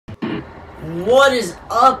What is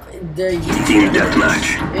up, the Team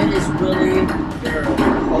Deathmatch? It is Willie, your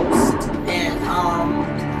host, and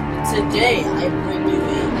today I bring you a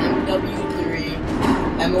MW3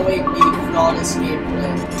 MOAB flawless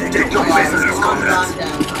gameplay.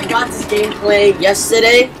 LockDown. I got this gameplay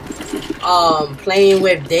yesterday, playing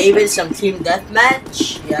with David, some team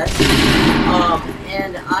deathmatch, yes,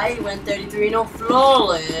 and I went 33-0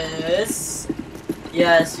 flawless.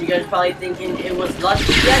 Yes, you guys probably thinking it was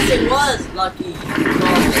lucky. Yes, it was lucky.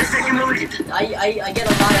 I get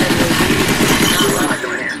a lot of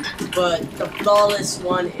lucky, but the flawless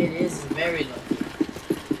one, it is very lucky.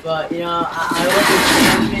 But you know, I wasn't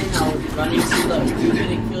camping. I was running. So look, he could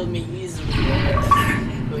have killed me easily,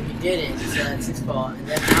 but he didn't. So that's his fault. And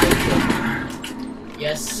then I killed him.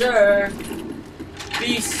 Yes, sir.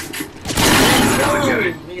 Peace. Let's go.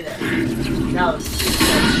 Look at that. That was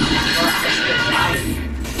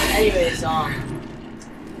anyways, as I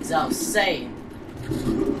was saying,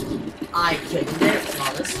 I killed it,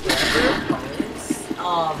 flawless, whatever,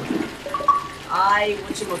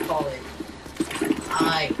 whatchamacallit,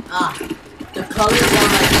 the colors on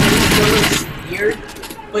my team still looks weird,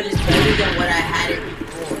 but it's better than what I had it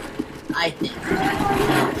before, I think.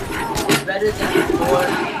 It's better than before.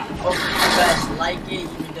 Hope you guys like it,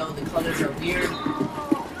 even though the colors are weird.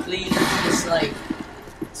 Please, just like,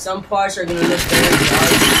 some parts are gonna look very dark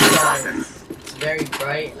because it's very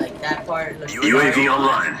bright. Like that part looks UAV dark,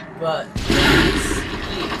 online. but please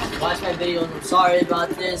watch my videos. I'm sorry about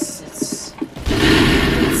this. It's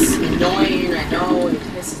annoying. I know it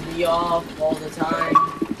pisses me off all the time.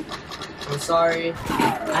 I'm sorry.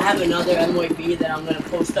 I have another MOAB that I'm gonna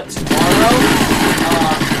post up tomorrow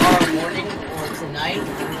morning or tonight. I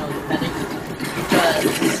don't know, depending. Because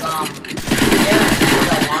yeah,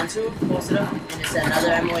 I want to post it up, and it's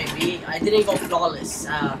another MOAB. I didn't go flawless. I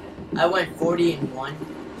went 40-1,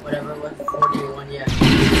 whatever it was, 40-1, yeah.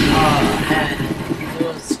 And it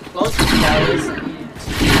was close to flawless. I needed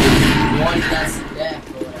one less death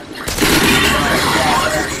or whatever.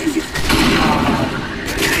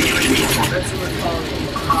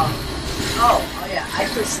 Oh yeah, I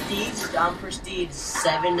prestiged. I'm prestige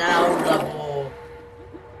 7 now, level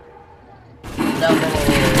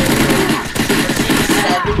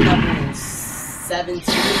 17,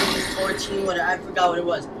 14, whatever, I forgot what it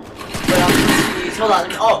was. But I'm prestige, hold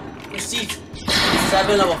on, prestige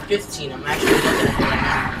 7, level 15, I'm actually looking at it right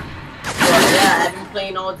now. But yeah, I've been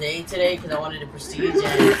playing all day today because I wanted to prestige, and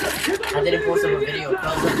I didn't post up a video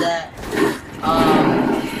because of that.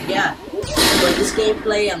 Yeah, but this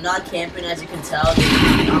gameplay, I'm not camping, as you can tell.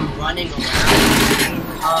 I'm running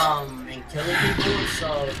around, and killing people,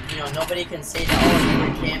 so, you know, nobody can say that, oh, you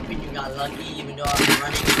were camping, you got lucky, even though I'm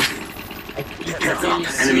running. Like, you can clearly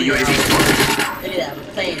see, look at that, I'm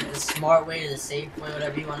playing the smart way or the safe way,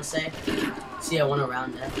 whatever you want to say. See, I went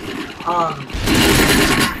around that.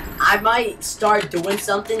 I might start doing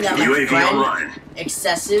something that my friend,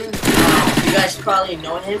 Excessive, you guys probably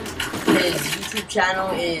know him. His YouTube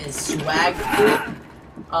channel is Swag Food.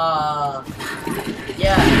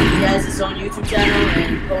 Yeah, he has his own YouTube channel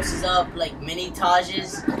and he posts up like mini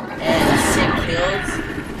tages and sick kills,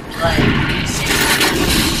 like 60,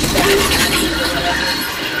 70 or whatever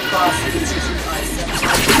across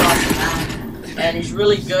the map. And he's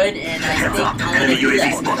really good, and I think I'm gonna do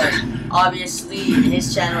that because obviously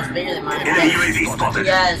his channel is bigger than mine. He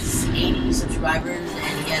has 80 subscribers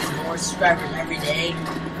and he has more subscribers every day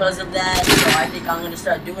because of that. So I think I'm gonna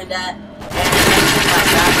start doing that. And my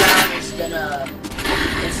background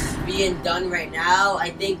is being done right now. I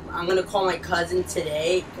think I'm gonna call my cousin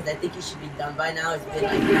today because I think he should be done by now. It's been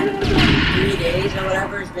like 3 days or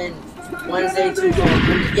whatever. It's been Wednesday, Tuesday,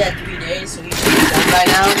 3 days, so he should be done by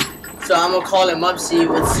now. So I'm gonna call him up, see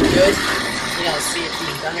what's good, you know, see if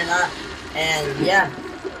he's done or not. And yeah,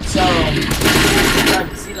 so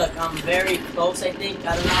see, look, I'm very close. I think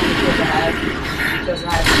I don't know how many kills I have because I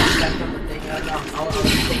have respect on the thing. I don't know. I was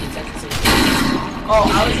paying attention to it. Oh,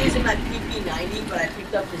 I was using my PP90, but I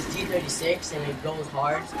picked up this G36 and it goes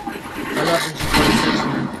hard. I love the G36.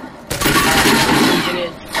 I'm using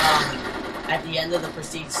it at the end of the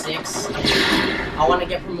Prestige 6. I want to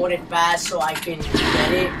get promoted fast so I can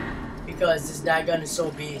get it because this that gun is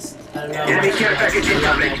so beast. I don't know. I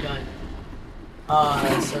love that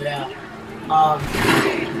gun. So yeah.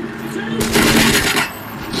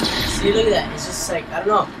 See, look at that. It's just like, I don't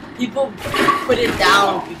know. People put it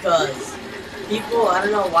down because people, I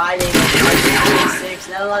don't know why they don't like the 26.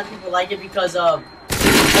 Not a lot of people like it because of,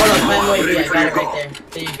 hold on, my MOAB, I got it right there.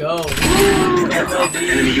 There you go. MOAB.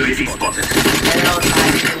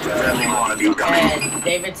 And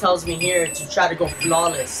David tells me here to try to go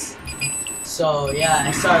flawless. So yeah,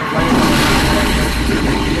 I started running.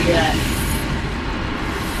 Look at that.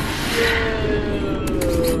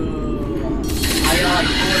 I got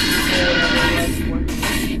like 4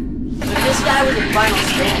 people. But this guy was a final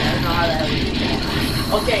stand. I don't know how the hell he did that.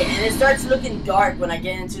 Okay, and it starts looking dark when I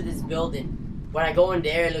get into this building. When I go in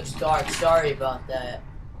there, it looks dark. Sorry about that.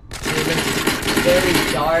 It looks very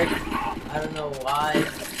dark. I don't know why.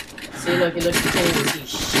 See, look, it looks, you can't even see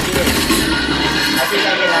shit. I think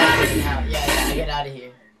I get out of here now. Yeah, I get out of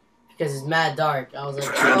here. Because it's mad dark. I was like,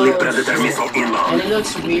 oh, shit. And it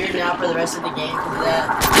looks weird now for the rest of the game because of that.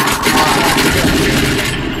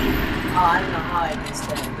 I don't know how I missed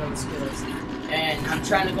that, those kills. And I'm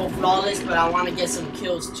trying to go flawless, but I want to get some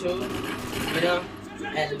kills too. You know?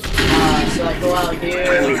 And so I go out here.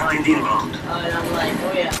 And I'm like,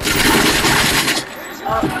 oh yeah.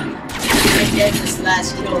 Oh. I get this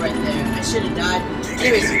last kill right there. I should have died.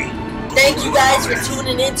 Anyways, thank you guys for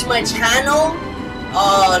tuning in to my channel.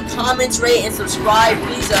 Comments, rate, and subscribe,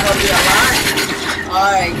 please. That'll help me a lot.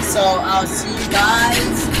 Alright, so I'll see you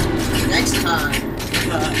guys next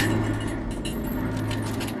time.